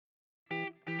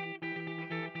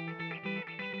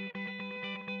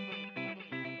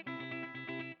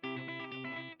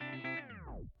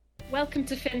Welcome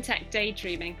to FinTech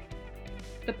Daydreaming,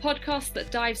 the podcast that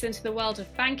dives into the world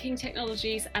of banking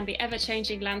technologies and the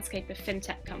ever-changing landscape of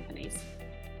FinTech companies.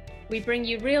 We bring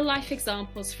you real-life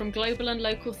examples from global and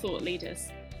local thought leaders,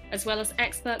 as well as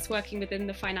experts working within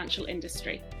the financial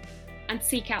industry, and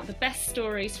seek out the best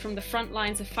stories from the front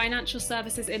lines of financial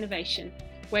services innovation,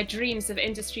 where dreams of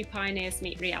industry pioneers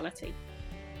meet reality.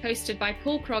 Hosted by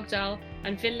Paul Krogdahl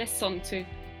and Ville Sontu,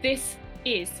 this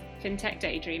is FinTech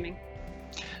Daydreaming.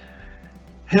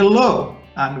 Hello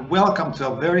and welcome to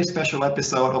a very special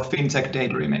episode of FinTech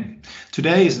Daydreaming.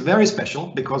 Today is very special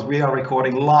because we are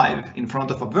recording live in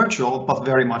front of a virtual but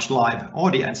very much live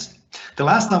audience. The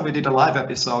last time we did a live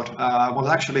episode was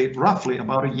actually roughly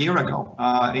about a year ago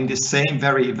in this same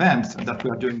very event that we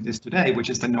are doing this today, which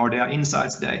is the Nordea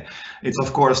Insights Day. It's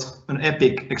of course an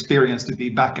epic experience to be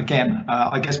back again.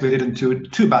 I guess we didn't do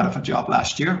too bad of a job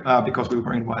last year because we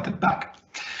were invited back.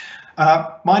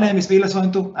 My name is Ville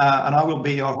Sontu and I will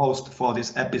be your host for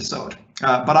this episode.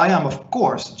 But I am of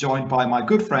course joined by my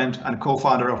good friend and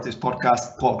co-founder of this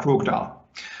podcast, Paul Krogdahl.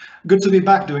 Good to be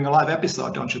back doing a live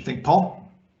episode, don't you think, Paul?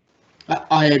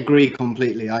 I agree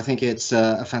completely. I think it's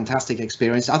a fantastic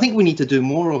experience. I think we need to do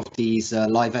more of these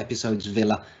live episodes,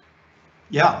 Ville.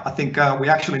 Yeah, I think we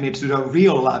actually need to do a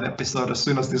real live episode as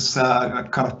soon as this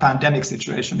kind of pandemic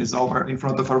situation is over in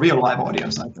front of a real live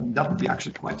audience. I think that would be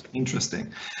actually quite interesting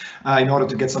in order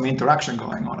to get some interaction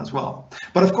going on as well.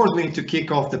 But of course, we need to kick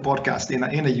off the podcast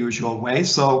in a usual way.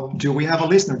 So do we have a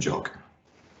listener joke?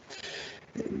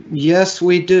 Yes,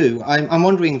 we do. I'm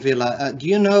wondering, Ville, do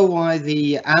you know why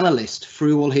the analyst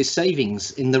threw all his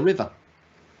savings in the river?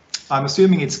 I'm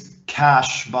assuming it's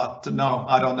cash, but no,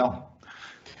 I don't know.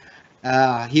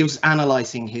 He was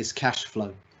analyzing his cash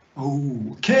flow.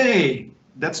 Okay,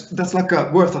 that's like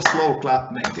worth a slow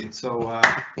clap maybe. So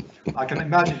I can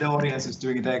imagine the audience is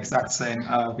doing the exact same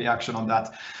reaction on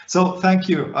that. So thank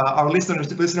you. Our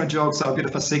listener jokes are a bit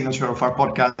of a signature of our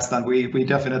podcast, and we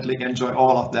definitely enjoy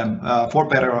all of them, for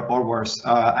better or worse,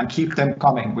 and keep them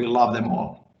coming. We love them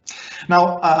all.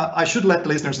 Now, I should let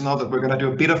listeners know that we're going to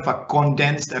do a bit of a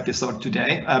condensed episode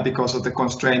today because of the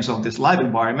constraints of this live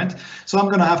environment. So I'm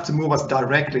going to have to move us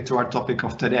directly to our topic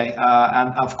of today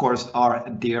and, of course, our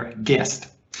dear guest.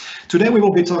 Today, we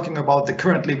will be talking about the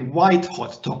currently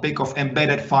white-hot topic of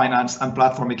embedded finance and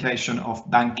platformification of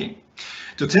banking.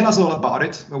 To tell us all about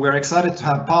it, we're excited to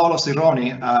have Paolo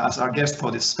Cironi as our guest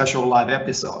for this special live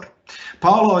episode.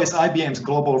 Paolo is IBM's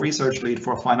global research lead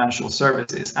for financial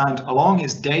services, and along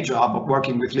his day job of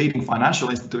working with leading financial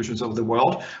institutions of the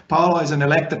world, Paolo is an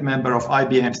elected member of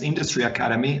IBM's Industry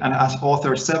Academy and has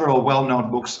authored several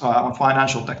well-known books on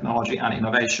financial technology and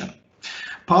innovation.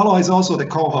 Paolo is also the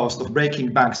co-host of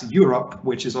Breaking Banks Europe,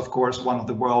 which is of course one of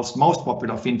the world's most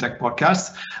popular fintech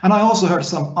podcasts. And I also heard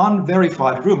some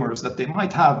unverified rumors that they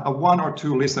might have one or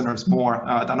two listeners more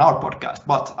than our podcast.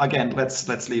 But again,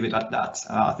 let's leave it at that.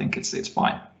 I think it's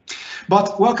fine.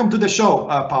 But welcome to the show,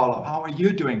 Paolo. How are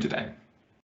you doing today?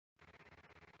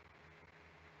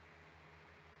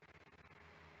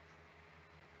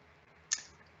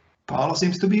 Paolo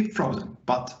seems to be frozen,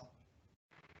 but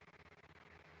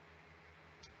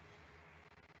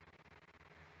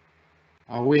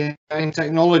Are we having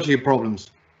technology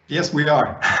problems? yes, we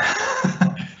are.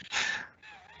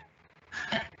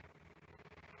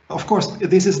 Of course,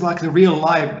 this is like the real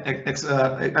live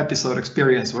episode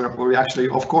experience where we're actually,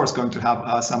 of course, going to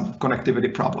have some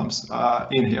connectivity problems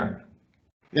in here.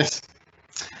 Yes.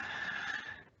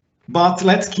 But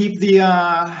let's keep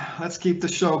the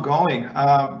show going.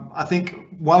 I think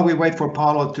while we wait for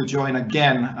Paolo to join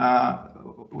again,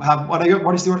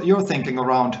 what is your thinking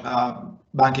around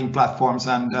banking platforms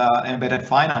and embedded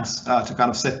finance to kind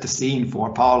of set the scene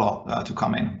for Paolo to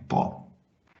come in, Paul?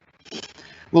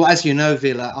 Well, as you know,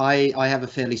 Ville, I have a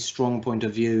fairly strong point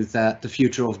of view that the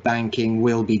future of banking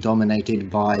will be dominated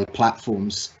by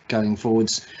platforms going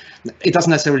forwards. It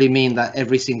doesn't necessarily mean that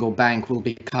every single bank will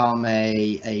become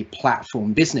a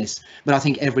platform business, but I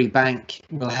think every bank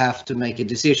will have to make a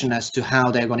decision as to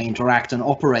how they're going to interact and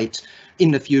operate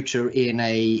in the future in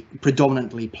a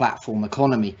predominantly platform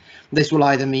economy. This will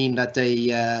either mean that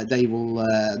they will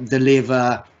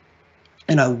deliver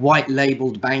white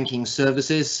labeled banking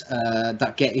services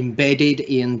that get embedded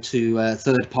into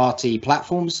third-party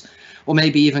platforms, or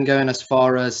maybe even going as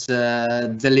far as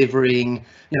delivering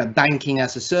banking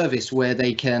as a service, where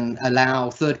they can allow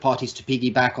third parties to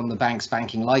piggyback on the bank's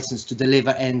banking license to deliver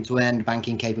end-to-end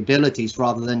banking capabilities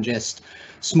rather than just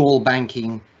small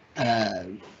banking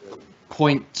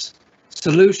point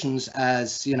solutions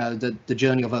as the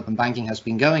journey of open banking has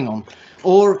been going on,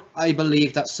 or I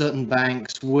believe that certain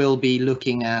banks will be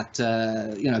looking at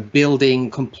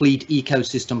building complete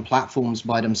ecosystem platforms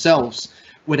by themselves,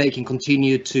 where they can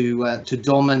continue to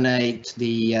dominate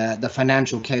the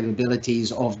financial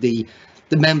capabilities of the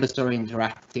members that are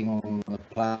interacting on the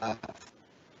platform.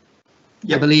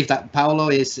 Yep. I believe that Paolo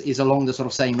is along the sort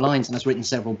of same lines and has written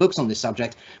several books on this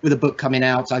subject, with a book coming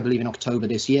out, I believe, in October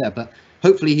this year. But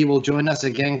hopefully he will join us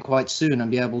again quite soon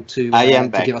and be able to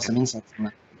give us some insights on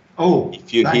that. Oh,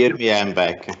 if you hear me, I'm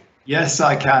back. Yes,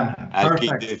 I can. I'll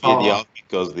keep the video off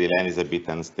because the line is a bit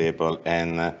unstable,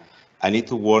 and I need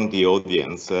to warn the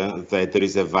audience that there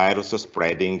is a virus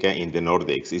spreading in the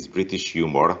Nordics. It's British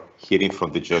humor, hearing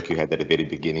from the joke you had at the very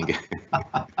beginning.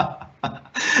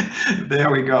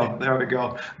 There we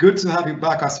go. Good to have you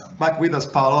back with us,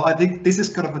 Paolo. I think this is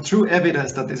kind of a true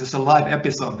evidence that this is a live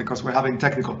episode because we're having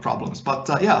technical problems. But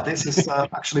yeah, this is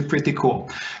actually pretty cool.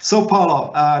 So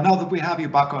Paolo, now that we have you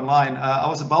back online, I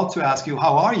was about to ask you,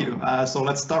 how are you? So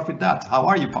let's start with that. How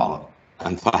are you, Paolo?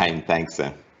 I'm fine, thanks.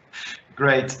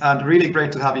 Great, and really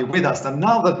great to have you with us. And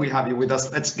now that we have you with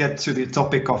us, let's get to the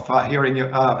topic of hearing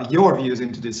your views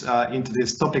into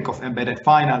this topic of embedded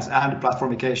finance and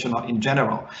platformification in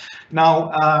general.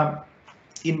 Now,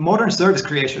 in modern service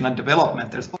creation and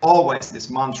development, there's always this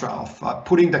mantra of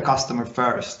putting the customer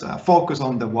first, focus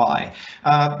on the why.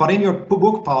 But in your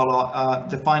book, Paolo,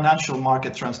 The Financial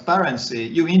Market Transparency,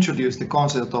 you introduced the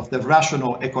concept of the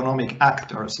rational economic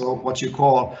actor, so what you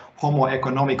call Homo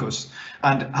economicus,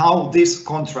 and how this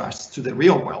contrasts to the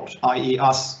real world, i.e.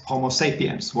 us Homo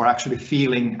sapiens, who are actually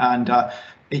feeling and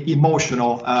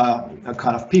emotional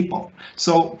kind of people.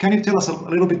 So can you tell us a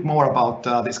little bit more about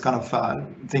this kind of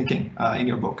thinking in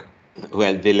your book?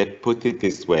 Well, Ville put it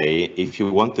this way: if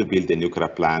you want to build a nuclear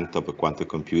plant of a quantum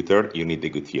computer, you need a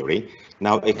good theory.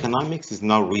 Now, economics is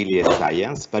not really a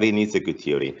science, but it needs a good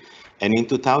theory. And in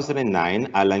 2009,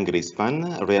 Alan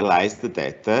Greenspan realized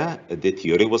that the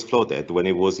theory was floated when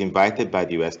he was invited by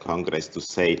the US Congress to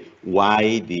say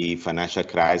why the financial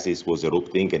crisis was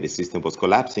erupting and the system was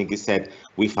collapsing. He said,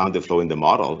 we found a flaw in the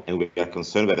model and we are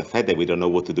concerned by the fact that we don't know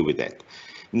what to do with that.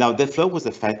 Now, the flaw was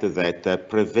the fact that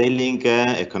prevailing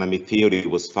economic theory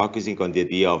was focusing on the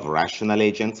idea of rational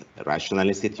agents, rational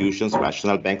institutions,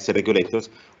 rational banks and regulators,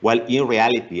 while in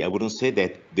reality, I wouldn't say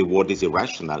that the world is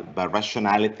irrational, but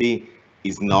rationality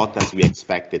is not as we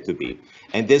expect it to be.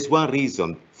 And there's one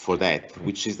reason for that,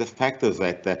 which is the fact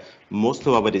that most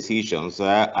of our decisions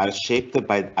are shaped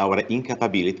by our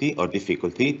incapability or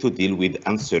difficulty to deal with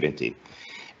uncertainty.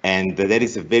 And that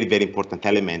is a very, very important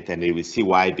element, and you will see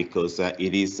why, because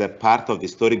it is a part of the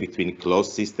story between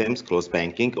closed systems, closed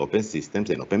banking, open systems,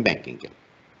 and open banking.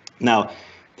 Now,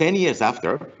 10 years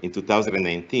after, in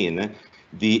 2019,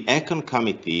 the Econ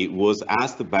Committee was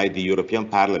asked by the European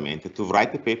Parliament to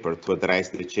write a paper to address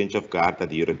the change of guard at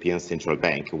the European Central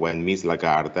Bank when Ms.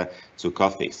 Lagarde took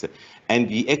office. And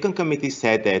the Econ Committee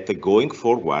said that going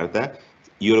forward,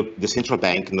 the central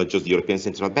bank, not just the European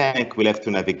Central Bank, will have to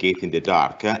navigate in the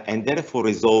dark and therefore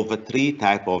resolve three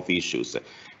types of issues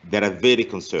that are very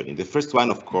concerning. The first one,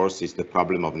 of course, is the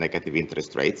problem of negative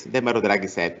interest rates. Then Mario Draghi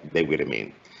said they will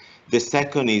remain. The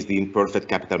second is the imperfect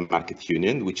capital market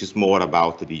union, which is more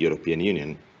about the European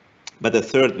Union. But the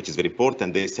third, which is very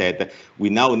important, they said, we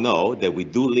now know that we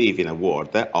do live in a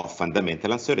world of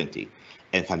fundamental uncertainty.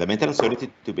 And fundamental uncertainty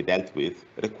to be dealt with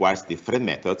requires different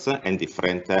methods and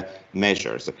different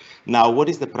measures. Now, what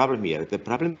is the problem here? The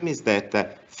problem is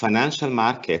that financial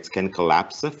markets can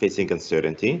collapse facing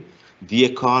uncertainty. The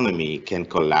economy can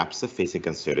collapse facing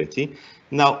uncertainty.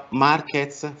 Now,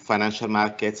 markets, financial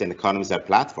markets, and economies are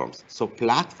platforms. So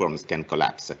platforms can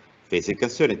collapse facing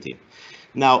uncertainty.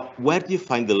 Now, where do you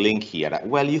find the link here?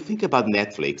 Well, you think about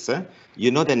Netflix.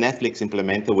 You know that Netflix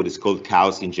implemented what is called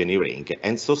chaos engineering.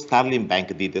 And so Starling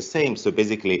Bank did the same. So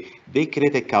basically, they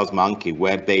created Chaos Monkey,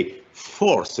 where they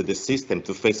force the system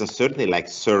to face uncertainty, like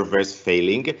servers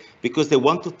failing, because they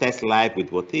want to test live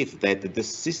with what if, that the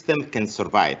system can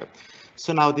survive.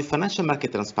 So now the financial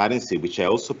market transparency, which I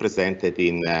also presented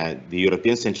in the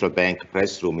European Central Bank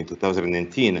press room in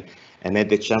 2019, and had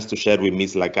the chance to share with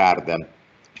Ms. Lagarde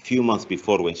a few months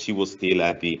before, when she was still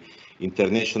at the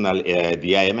international,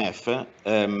 the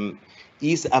IMF,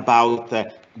 is about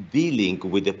dealing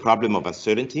with the problem of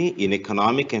uncertainty in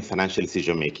economic and financial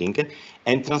decision-making.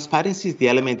 And transparency is the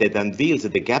element that unveils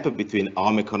the gap between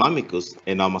Homo economicus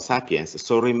and Homo sapiens.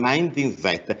 So reminding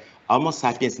that Homo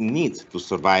sapiens needs to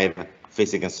survive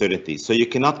facing uncertainty. So you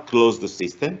cannot close the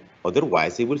system,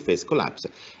 otherwise it will face collapse.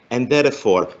 And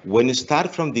therefore, when you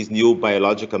start from these new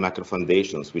biological macro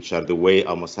foundations, which are the way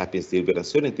Homo sapiens deal with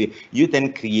uncertainty, you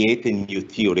then create a new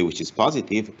theory, which is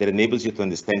positive, that enables you to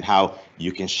understand how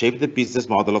you can shape the business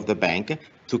model of the bank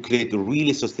to create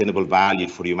really sustainable value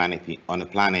for humanity on a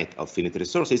planet of finite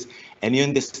resources. And you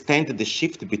understand the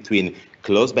shift between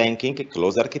closed banking,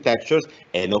 closed architectures,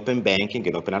 and open banking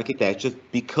and open architectures,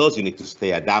 because you need to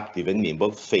stay adaptive and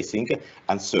nimble facing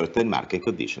uncertain market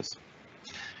conditions.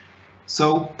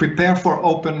 So prepare for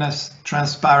openness,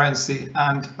 transparency,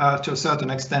 and to a certain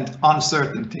extent,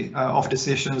 uncertainty of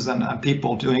decisions and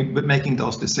people making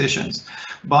those decisions.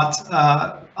 But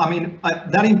I mean,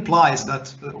 that implies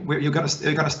that you're going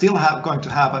to still going to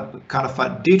have a kind of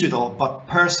a digital but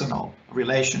personal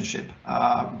relationship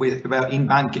in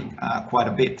banking quite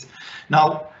a bit.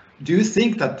 Now, do you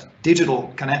think that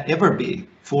digital can ever be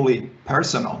fully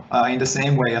personal in the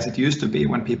same way as it used to be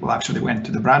when people actually went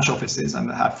to the branch offices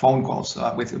and had phone calls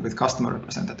with customer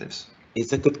representatives?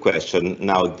 It's a good question.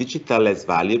 Now, digital has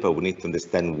value, but we need to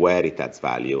understand where it adds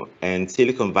value. And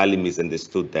Silicon Valley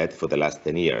misunderstood that for the last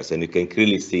 10 years. And you can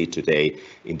clearly see today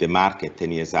in the market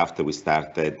 10 years after we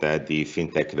started the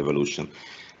fintech revolution.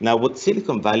 Now, what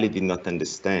Silicon Valley did not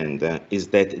understand is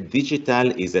that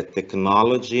digital is a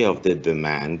technology of the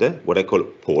demand, what I call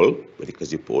pull,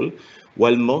 because you pull,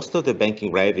 while most of the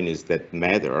banking revenues that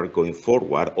matter going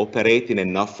forward operate in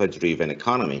an offer-driven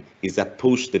economy, is a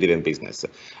push-driven business.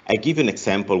 I give you an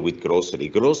example with grocery.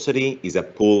 Grocery is a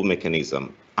pull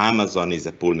mechanism. Amazon is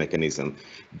a pull mechanism,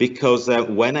 because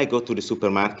when I go to the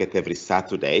supermarket every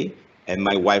Saturday, and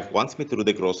my wife wants me to do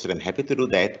the grocery, I'm happy to do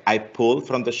that. I pull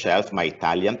from the shelf my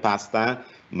Italian pasta,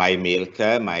 my milk,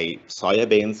 my soya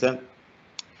beans.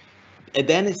 And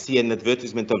then I see an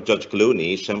advertisement of George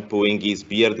Clooney shampooing his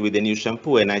beard with a new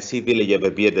shampoo. And I see, Ville, you have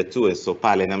a beard too, and so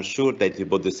pal, and I'm sure that you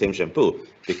bought the same shampoo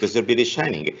because your beard is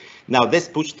shining. Now, that's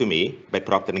pushed to me by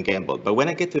Procter & Gamble. But when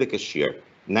I get to the cashier,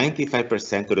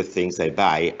 95% of the things I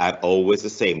buy are always the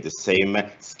same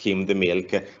skimmed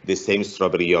milk, the same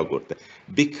strawberry yogurt,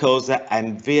 because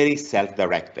I'm very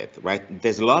self-directed, right?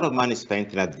 There's a lot of money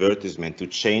spent in advertisement to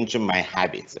change my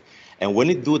habits. And when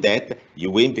you do that, you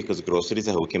win because grocery is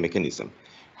a hooking mechanism.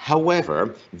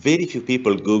 However, very few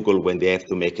people Google when they have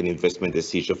to make an investment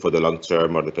decision for the long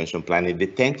term or the pension planning. They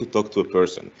tend to talk to a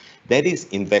person. That is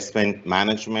investment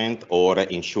management or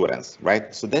insurance,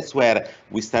 right? So that's where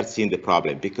we start seeing the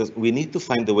problem, because we need to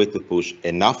find a way to push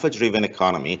an offer-driven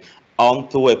economy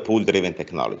onto a pull-driven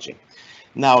technology.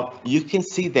 Now, you can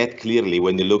see that clearly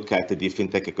when you look at the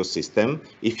fintech ecosystem.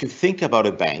 If you think about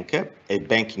a bank, a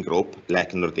banking group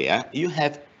like Nordea, you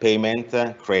have payment,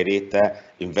 credit,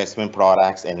 investment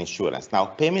products, and insurance. Now,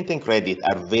 payment and credit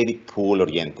are very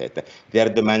pull-oriented. They are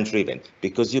demand-driven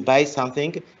because you buy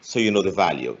something, so you know the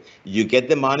value. You get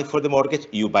the money for the mortgage,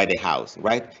 you buy the house,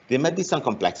 right? There might be some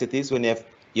complexities when you have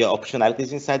your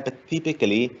optionalities inside, but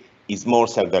typically it's more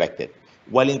self-directed.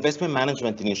 While investment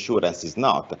management in insurance is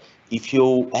not. If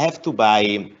you have to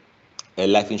buy a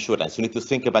life insurance, you need to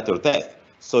think about your death.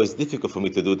 So it's difficult for me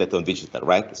to do that on digital,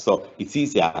 right? So it's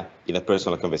easier in a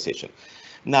personal conversation.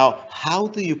 Now, how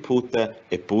do you put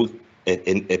a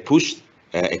push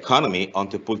economy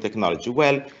onto pull technology?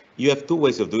 Well, you have two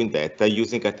ways of doing that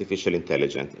using artificial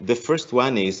intelligence. The first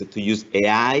one is to use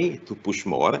AI to push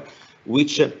more,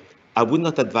 which I would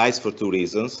not advise for two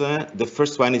reasons. The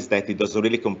first one is that it doesn't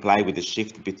really comply with the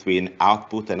shift between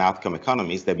output and outcome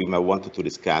economies that we might want to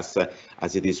discuss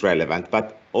as it is relevant.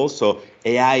 But also,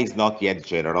 AI is not yet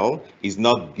general, is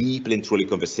not deeply and truly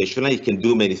conversational. It can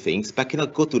do many things, but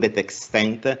cannot go to that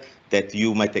extent that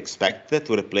you might expect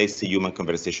to replace the human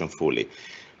conversation fully.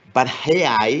 But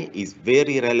AI is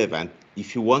very relevant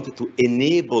if you wanted to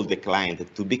enable the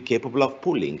client to be capable of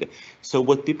pulling. So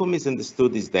what people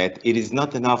misunderstood is that it is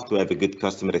not enough to have a good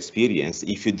customer experience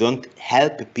if you don't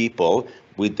help people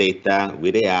with data,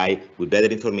 with AI, with better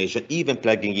information, even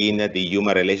plugging in the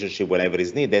human relationship wherever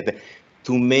is needed,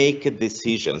 to make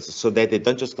decisions so that they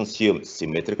don't just consume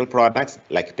symmetrical products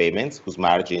like payments, whose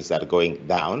margins are going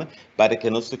down, but they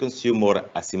can also consume more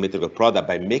asymmetrical product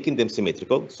by making them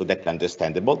symmetrical so that they're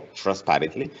understandable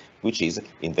transparently, which is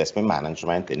investment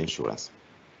management and insurance.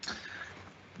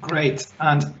 Great.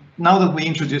 And now that we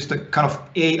introduced the kind of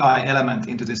AI element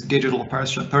into this digital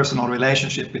personal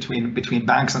relationship between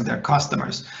banks and their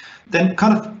customers, then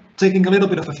kind of taking a little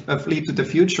bit of a leap to the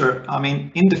future, I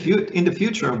mean, in the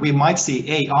future, we might see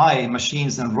AI,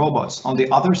 machines and robots on the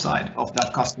other side of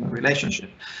that customer relationship.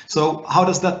 So how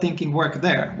does that thinking work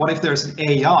there? What if there's an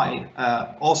AI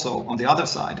also on the other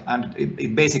side, and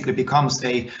it basically becomes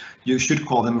you should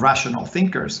call them rational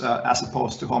thinkers as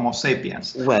opposed to Homo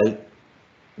sapiens? Well,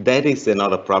 That is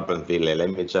another problem, Ville. Let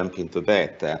me jump into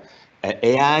that.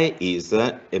 AI is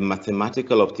a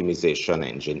mathematical optimization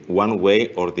engine, one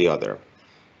way or the other.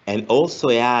 And also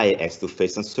AI has to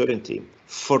face uncertainty.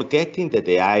 Forgetting that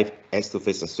AI has to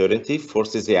face uncertainty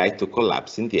forces AI to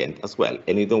collapse in the end as well.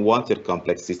 And you don't want your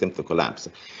complex system to collapse.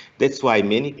 That's why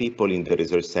many people in the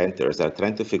research centers are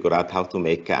trying to figure out how to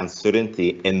make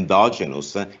uncertainty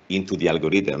endogenous into the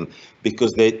algorithm,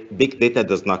 because the big data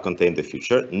does not contain the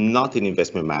future, not in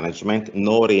investment management,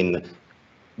 nor in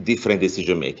different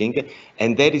decision making.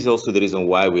 And that is also the reason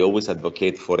why we always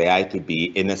advocate for AI to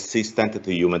be an assistant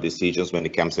to human decisions when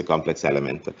it comes to complex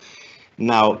element.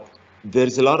 Now,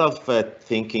 there's a lot of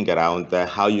thinking around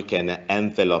how you can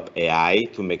envelop AI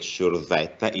to make sure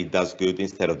that it does good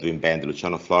instead of doing bad.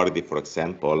 Luciano Floridi, for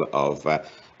example, of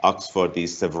Oxford,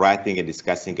 is writing and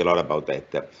discussing a lot about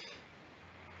that.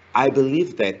 I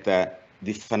believe that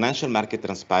the financial market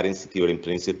transparency theory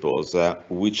principles,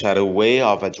 which are a way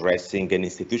of addressing an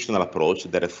institutional approach,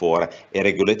 therefore a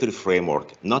regulatory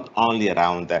framework, not only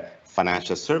around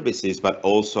financial services, but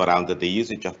also around the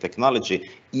usage of technology,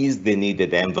 is the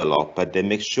needed envelope that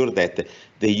makes sure that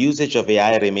the usage of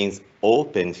AI remains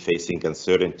open, facing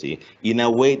uncertainty in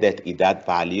a way that it adds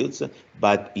values,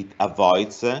 but it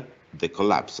avoids the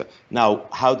collapse. Now,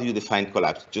 how do you define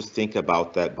collapse? Just think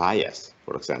about bias,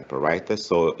 for example, right?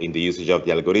 So in the usage of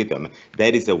the algorithm,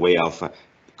 that is a way of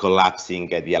collapsing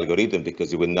the algorithm,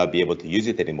 because you will not be able to use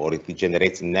it anymore. It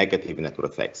generates negative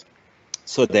network effects.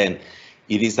 So then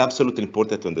it is absolutely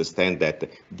important to understand that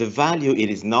the value, it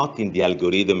is not in the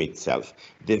algorithm itself.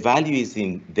 The value is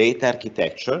in data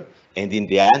architecture and in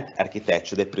the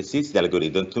architecture that precedes the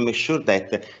algorithm, to make sure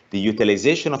that the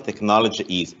utilization of technology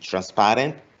is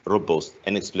transparent, robust,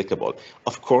 and explicable.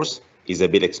 Of course, it's a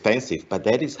bit expensive, but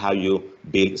that is how you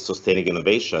build sustaining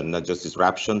innovation, not just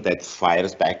disruption that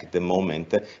fires back the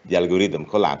moment the algorithm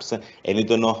collapses and you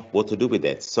don't know what to do with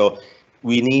it. So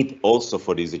we need also,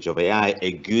 for the usage of AI,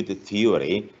 a good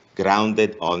theory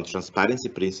grounded on transparency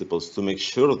principles to make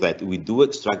sure that we do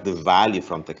extract the value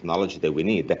from technology that we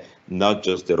need, not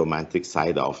just the romantic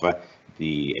side of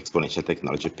the exponential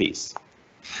technology piece.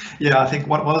 Yeah, I think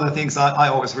one of the things I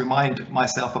always remind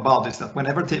myself about is that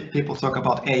whenever people talk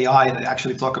about AI, they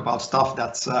actually talk about stuff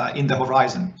that's in the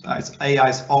horizon. AI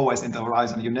is always in the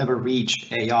horizon. You never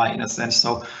reach AI in a sense.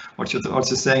 So what you're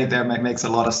saying there makes a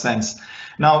lot of sense.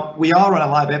 Now, we are on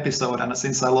a live episode, and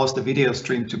since I lost the video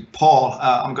stream to Paul,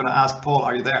 I'm going to ask Paul,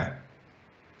 are you there?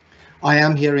 I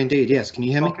am here indeed, yes. Can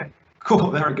you hear me? Okay.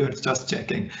 Cool, very good, just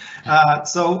checking.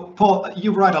 So Paul,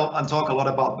 you write and talk a lot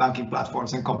about banking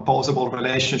platforms and composable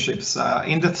relationships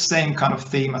in the same kind of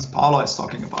theme as Paolo is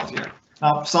talking about here.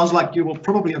 Now, sounds like you will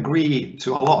probably agree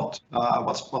to a lot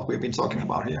what we've been talking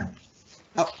about here.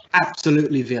 Oh,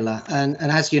 absolutely, Ville. And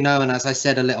as you know, and as I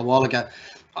said a little while ago,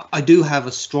 I do have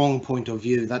a strong point of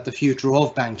view that the future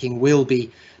of banking will be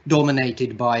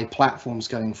dominated by platforms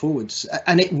going forwards.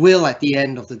 And it will, at the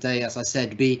end of the day, as I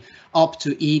said, be up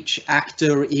to each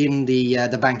actor in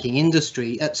the banking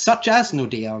industry, such as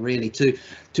Nordea, really, to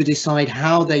decide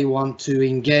how they want to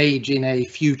engage in a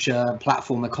future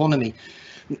platform economy.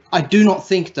 I do not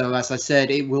think, though, as I said,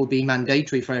 it will be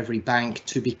mandatory for every bank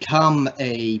to become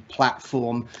a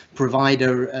platform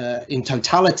provider in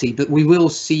totality, but we will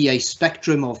see a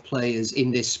spectrum of players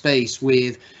in this space,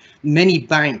 with many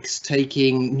banks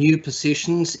taking new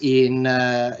positions in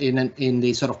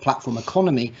the sort of platform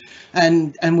economy,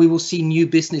 and we will see new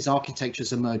business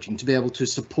architectures emerging to be able to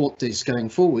support this going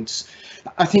forwards.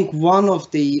 I think one of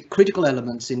the critical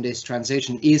elements in this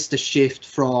transition is the shift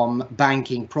from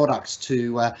banking products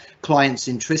to client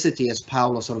centricity, as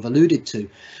Paolo sort of alluded to,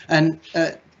 and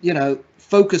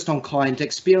focused on client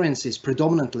experiences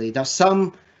predominantly. There's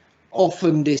some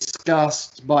often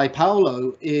discussed by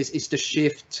Paolo is the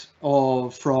shift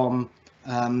from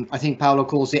I think Paolo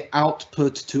calls it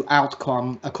output to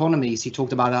outcome economies. He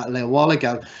talked about that a little while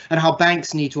ago, and how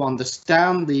banks need to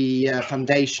understand the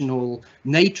foundational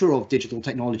nature of digital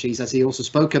technologies, as he also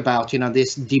spoke about,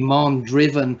 this demand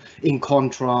driven in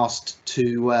contrast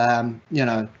to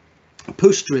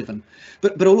push driven.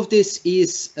 But all of this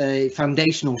is a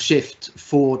foundational shift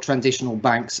for transitional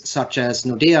banks such as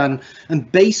Nordea.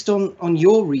 And based on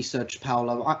your research,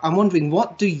 Paolo, I'm wondering,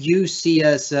 what do you see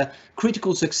as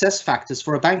critical success factors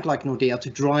for a bank like Nordea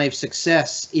to drive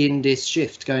success in this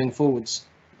shift going forwards?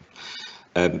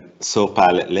 So,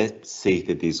 Paolo, let's say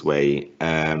it this way.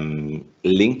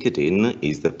 LinkedIn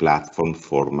is the platform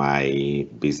for my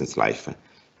business life.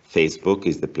 Facebook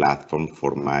is the platform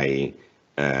for my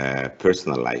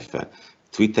personal life.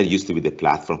 Twitter used to be the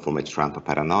platform for my Trump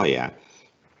paranoia.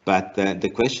 But the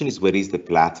question is, where is the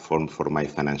platform for my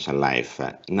financial life?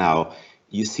 Now,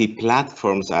 you see,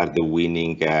 platforms are the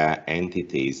winning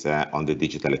entities on the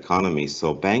digital economy.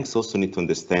 So banks also need to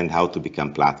understand how to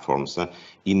become platforms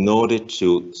in order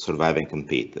to survive and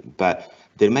compete. But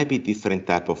there might be different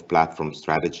type of platform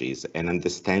strategies, and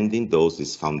understanding those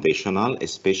is foundational,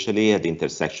 especially at the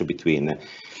intersection between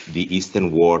the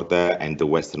Eastern world and the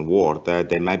Western world.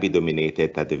 They might be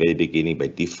dominated at the very beginning by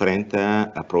different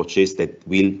approaches that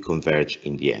will converge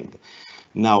in the end.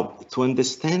 Now, to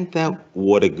understand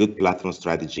what a good platform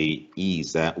strategy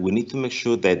is, we need to make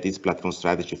sure that this platform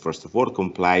strategy, first of all,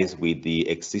 complies with the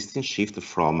existing shift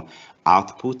from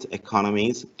output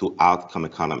economies to outcome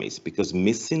economies, because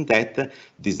missing that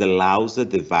disallows the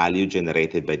value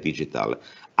generated by digital.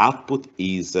 Output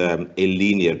is a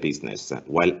linear business,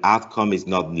 while outcome is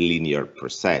not linear per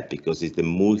se, because it's the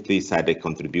multi-sided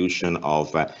contribution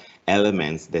of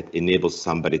elements that enable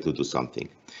somebody to do something.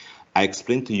 I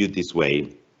explained to you this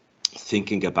way,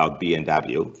 thinking about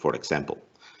BMW, for example.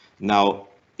 Now,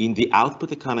 in the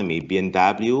output economy,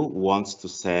 BMW wants to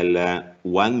sell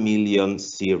 1 million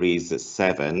Series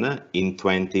 7 in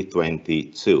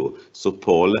 2022. So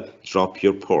Paul, drop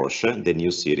your Porsche, the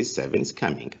new Series 7 is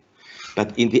coming.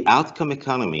 But in the outcome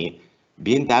economy,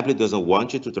 BMW doesn't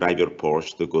want you to drive your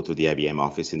Porsche to go to the IBM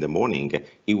office in the morning.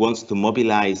 It wants to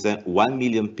mobilize 1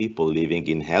 million people living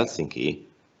in Helsinki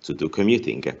to do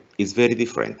commuting. It's very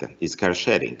different. It's car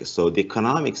sharing. So the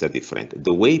economics are different.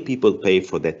 The way people pay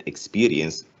for that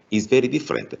experience is very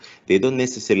different. They don't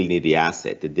necessarily need the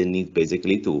asset. They need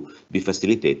basically to be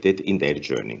facilitated in their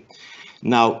journey.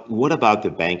 Now, what about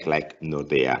a bank like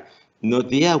Nordea?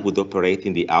 Nordea would operate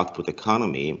in the output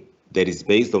economy that is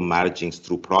based on margins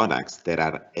through products that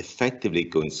are effectively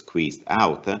going squeezed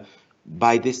out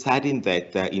by deciding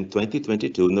that in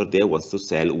 2022, Nordea wants to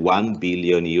sell 1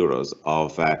 billion euros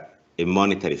of a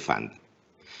monetary fund.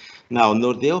 Now,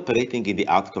 Nordea operating in the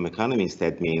outcome economy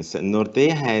instead means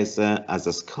Nordea has as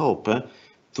a scope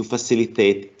to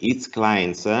facilitate its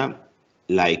clients,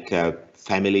 like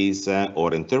families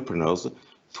or entrepreneurs,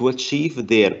 to achieve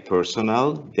their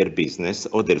personal, their business,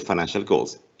 or their financial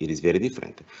goals. It is very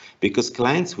different because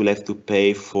clients will have to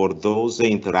pay for those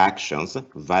interactions,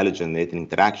 value-generating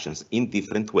interactions, in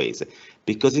different ways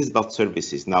because it's about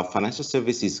services. Now, financial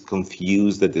services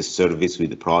confused the service with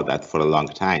the product for a long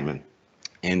time.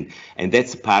 And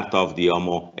that's part of the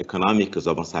Homo economicus,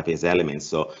 Homo sapiens element.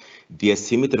 So the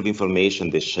asymmetry of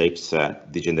information that shapes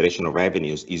the generation of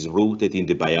revenues is rooted in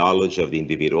the biology of the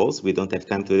individuals. We don't have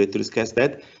time to discuss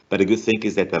that, but the good thing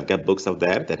is that I've got books out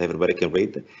there that everybody can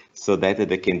read so that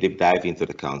they can deep dive into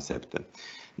the concept.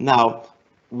 Now,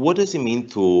 what does it mean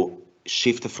to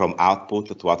shift from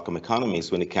output to outcome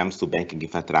economies when it comes to banking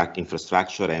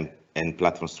infrastructure and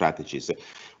platform strategies?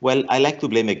 Well, I like to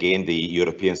blame again the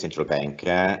European Central Bank.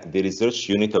 The research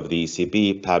unit of the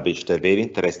ECB published a very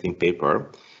interesting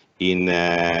paper in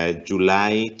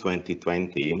July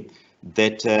 2020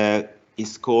 that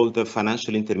is called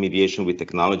Financial Intermediation with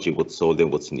Technology, What's Old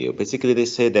and What's New. Basically, they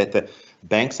say that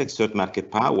banks exert market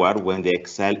power when they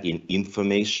excel in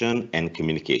information and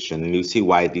communication. And you'll see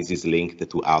why this is linked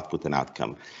to output and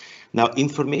outcome. Now,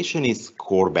 information is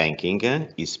core banking,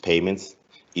 is payments,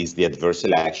 is the adverse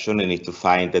selection. You need to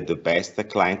find the best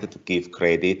client to give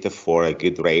credit for a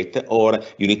good rate, or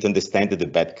you need to understand the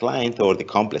bad client or the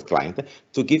complex client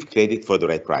to give credit for the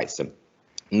right price.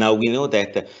 Now, we know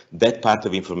that that part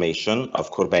of information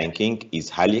of core banking is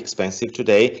highly expensive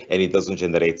today, and it doesn't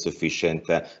generate sufficient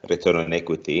return on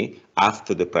equity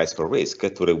after the price for risk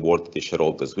to reward the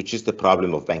shareholders, which is the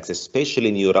problem of banks, especially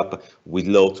in Europe with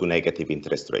low to negative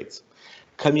interest rates.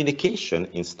 Communication,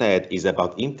 instead, is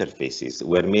about interfaces,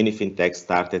 where many fintechs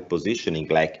started positioning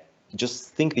like, just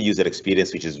think the user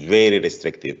experience, which is very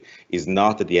restrictive, is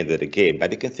not at the end of the game,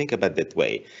 but you can think about that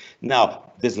way.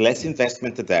 Now, there's less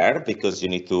investment there because you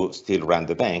need to still run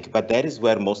the bank, but that is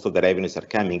where most of the revenues are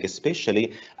coming,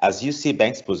 especially as you see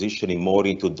banks positioning more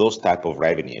into those type of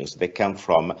revenues that come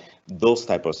from those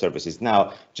type of services.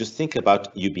 Now, just think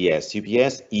about UBS.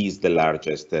 UBS is the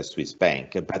largest Swiss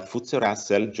bank, but FTSE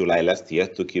Russell, July last year,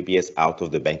 took UBS out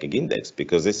of the banking index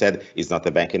because they said it's not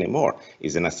a bank anymore,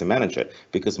 it's an asset manager,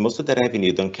 because most of the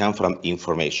revenue don't come from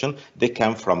information, they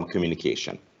come from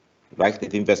communication, right?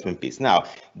 The investment piece. Now,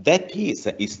 that piece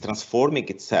is transforming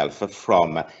itself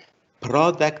from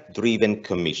product-driven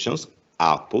commissions,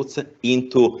 outputs,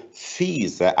 into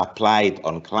fees applied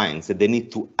on clients that they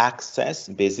need to access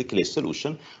basically a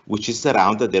solution which is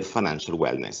around their financial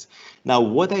wellness. Now,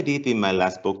 what I did in my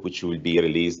last book, which will be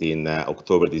released in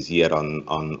October this year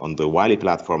on the Wiley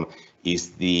platform,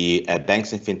 is the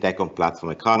Banks and FinTech on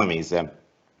Platform Economies.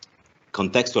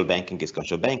 Contextual banking is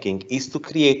conscious banking, is to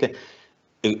create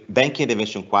a banking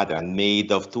innovation quadrant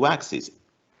made of two axes.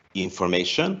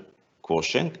 information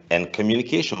quotient and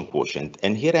communication quotient.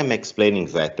 And here I'm explaining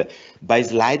that by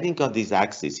sliding on this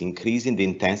axis, increasing the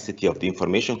intensity of the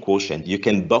information quotient, you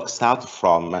can box out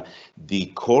from the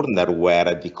corner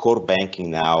where the core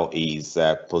banking now is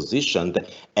positioned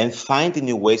and find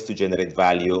new ways to generate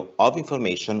value of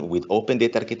information with open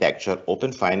data architecture,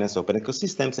 open finance, open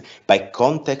ecosystems by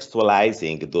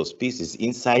contextualizing those pieces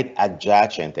inside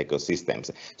adjacent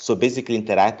ecosystems. So basically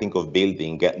interacting of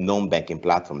building non-banking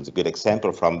platforms. A good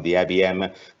example from the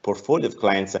IBM portfolio of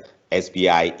clients,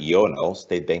 SBI Yono,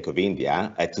 State Bank of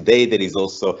India. Today there is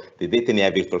also the Data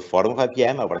Virtual Forum of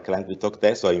IBM, our client will talk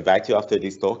there, so I invite you after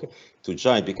this talk to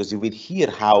join because you will hear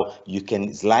how you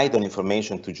can slide on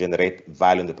information to generate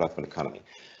value in the platform economy.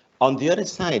 On the other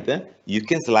side, you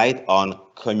can slide on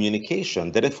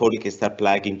communication. Therefore, you can start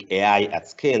plugging AI at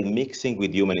scale, mixing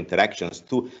with human interactions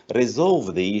to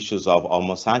resolve the issues of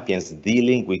Homo sapiens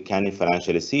dealing with kind of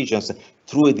financial decisions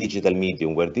through a digital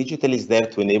medium, where digital is there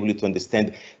to enable you to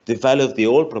understand the value of the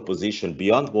whole proposition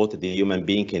beyond what the human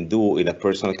being can do in a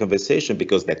personal conversation,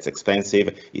 because that's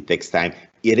expensive, it takes time.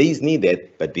 It is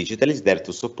needed, but digital is there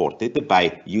to support it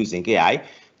by using AI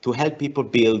to help people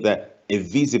build a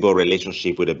visible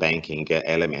relationship with the banking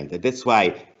element. That's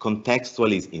why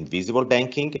contextual is invisible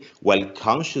banking, while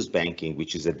conscious banking,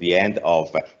 which is at the end of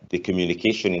the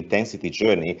communication intensity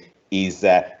journey, is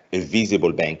a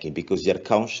visible banking, because you're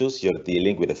conscious, you're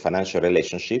dealing with a financial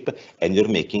relationship, and you're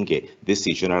making a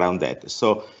decision around that.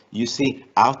 So you see,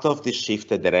 out of the shift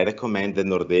that I recommend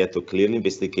Nordea to clearly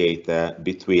investigate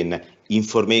between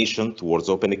information towards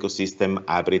open ecosystem,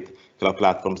 hybrid cloud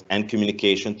platforms, and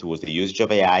communication towards the usage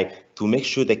of AI to make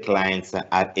sure that clients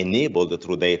are enabled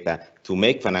through data to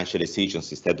make financial decisions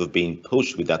instead of being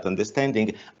pushed without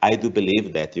understanding. I do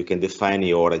believe that you can define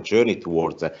your journey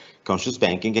towards conscious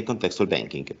banking and contextual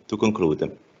banking. To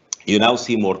conclude, you now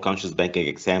see more conscious banking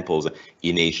examples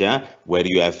in Asia, where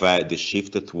you have the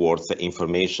shift towards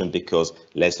information because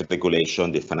less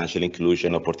regulation, the financial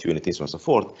inclusion opportunities, and so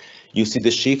forth. You see the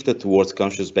shift towards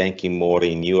conscious banking more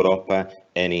in Europe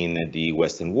and in the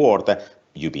Western world.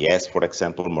 UBS, for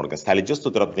example, Morgan Stanley, just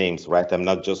to drop names, right? I'm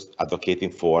not just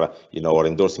advocating for, or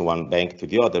endorsing one bank to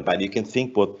the other, but you can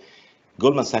think what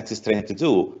Goldman Sachs is trying to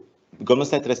do. Goldman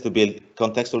Sachs tries to build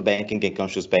contextual banking and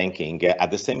conscious banking at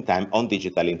the same time on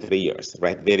digital in 3 years,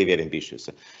 right? Very, very ambitious.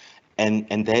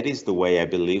 And that is the way I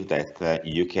believe that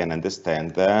you can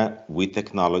understand with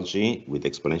technology, with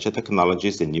exponential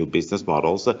technologies and new business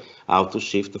models, how to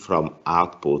shift from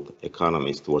output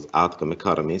economies towards outcome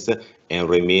economies and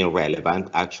remain relevant,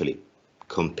 actually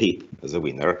compete as a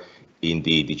winner in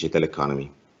the digital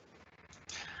economy.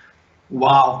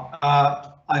 Wow.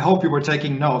 I hope you were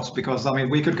taking notes, because I mean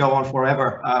we could go on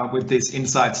forever with these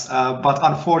insights, but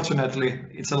unfortunately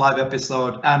it's a live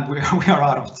episode and we are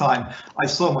out of time. I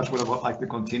so much would have liked to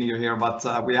continue here, but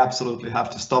we absolutely have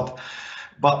to stop.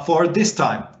 But for this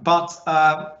time,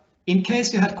 in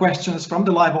case you had questions from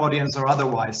the live audience or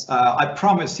otherwise, I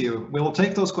promise you we will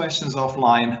take those questions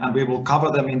offline and we will cover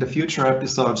them in the future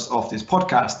episodes of this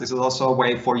podcast. This is also a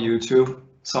way for you to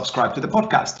subscribe to the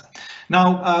podcast.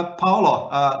 Now, Paolo,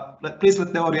 please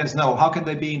let the audience know, how can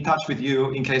they be in touch with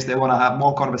you in case they want to have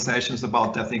more conversations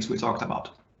about the things we talked about?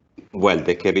 Well,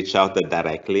 they can reach out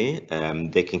directly.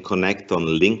 They can connect on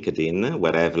LinkedIn,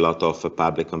 where I have a lot of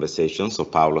public conversations. So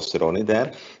Paolo Cironi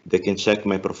there. They can check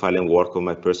my profile and work on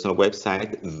my personal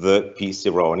website,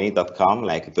 thepcironi.com,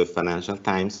 like the Financial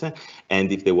Times.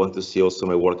 And if they want to see also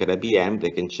my work at IBM,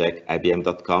 they can check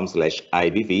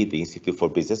ibm.com/IBV, the Institute for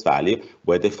Business Value,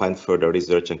 where they find further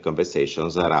research and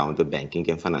conversations around the banking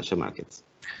and financial markets.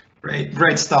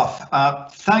 Great stuff.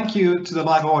 Thank you to the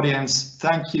live audience.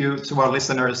 Thank you to our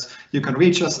listeners. You can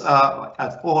reach us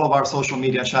at all of our social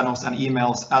media channels and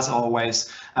emails as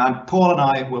always. And Paul and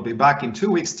I will be back in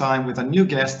 2 weeks' time with a new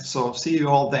guest. So see you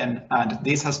all then. And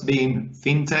this has been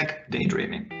FinTech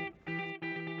Daydreaming.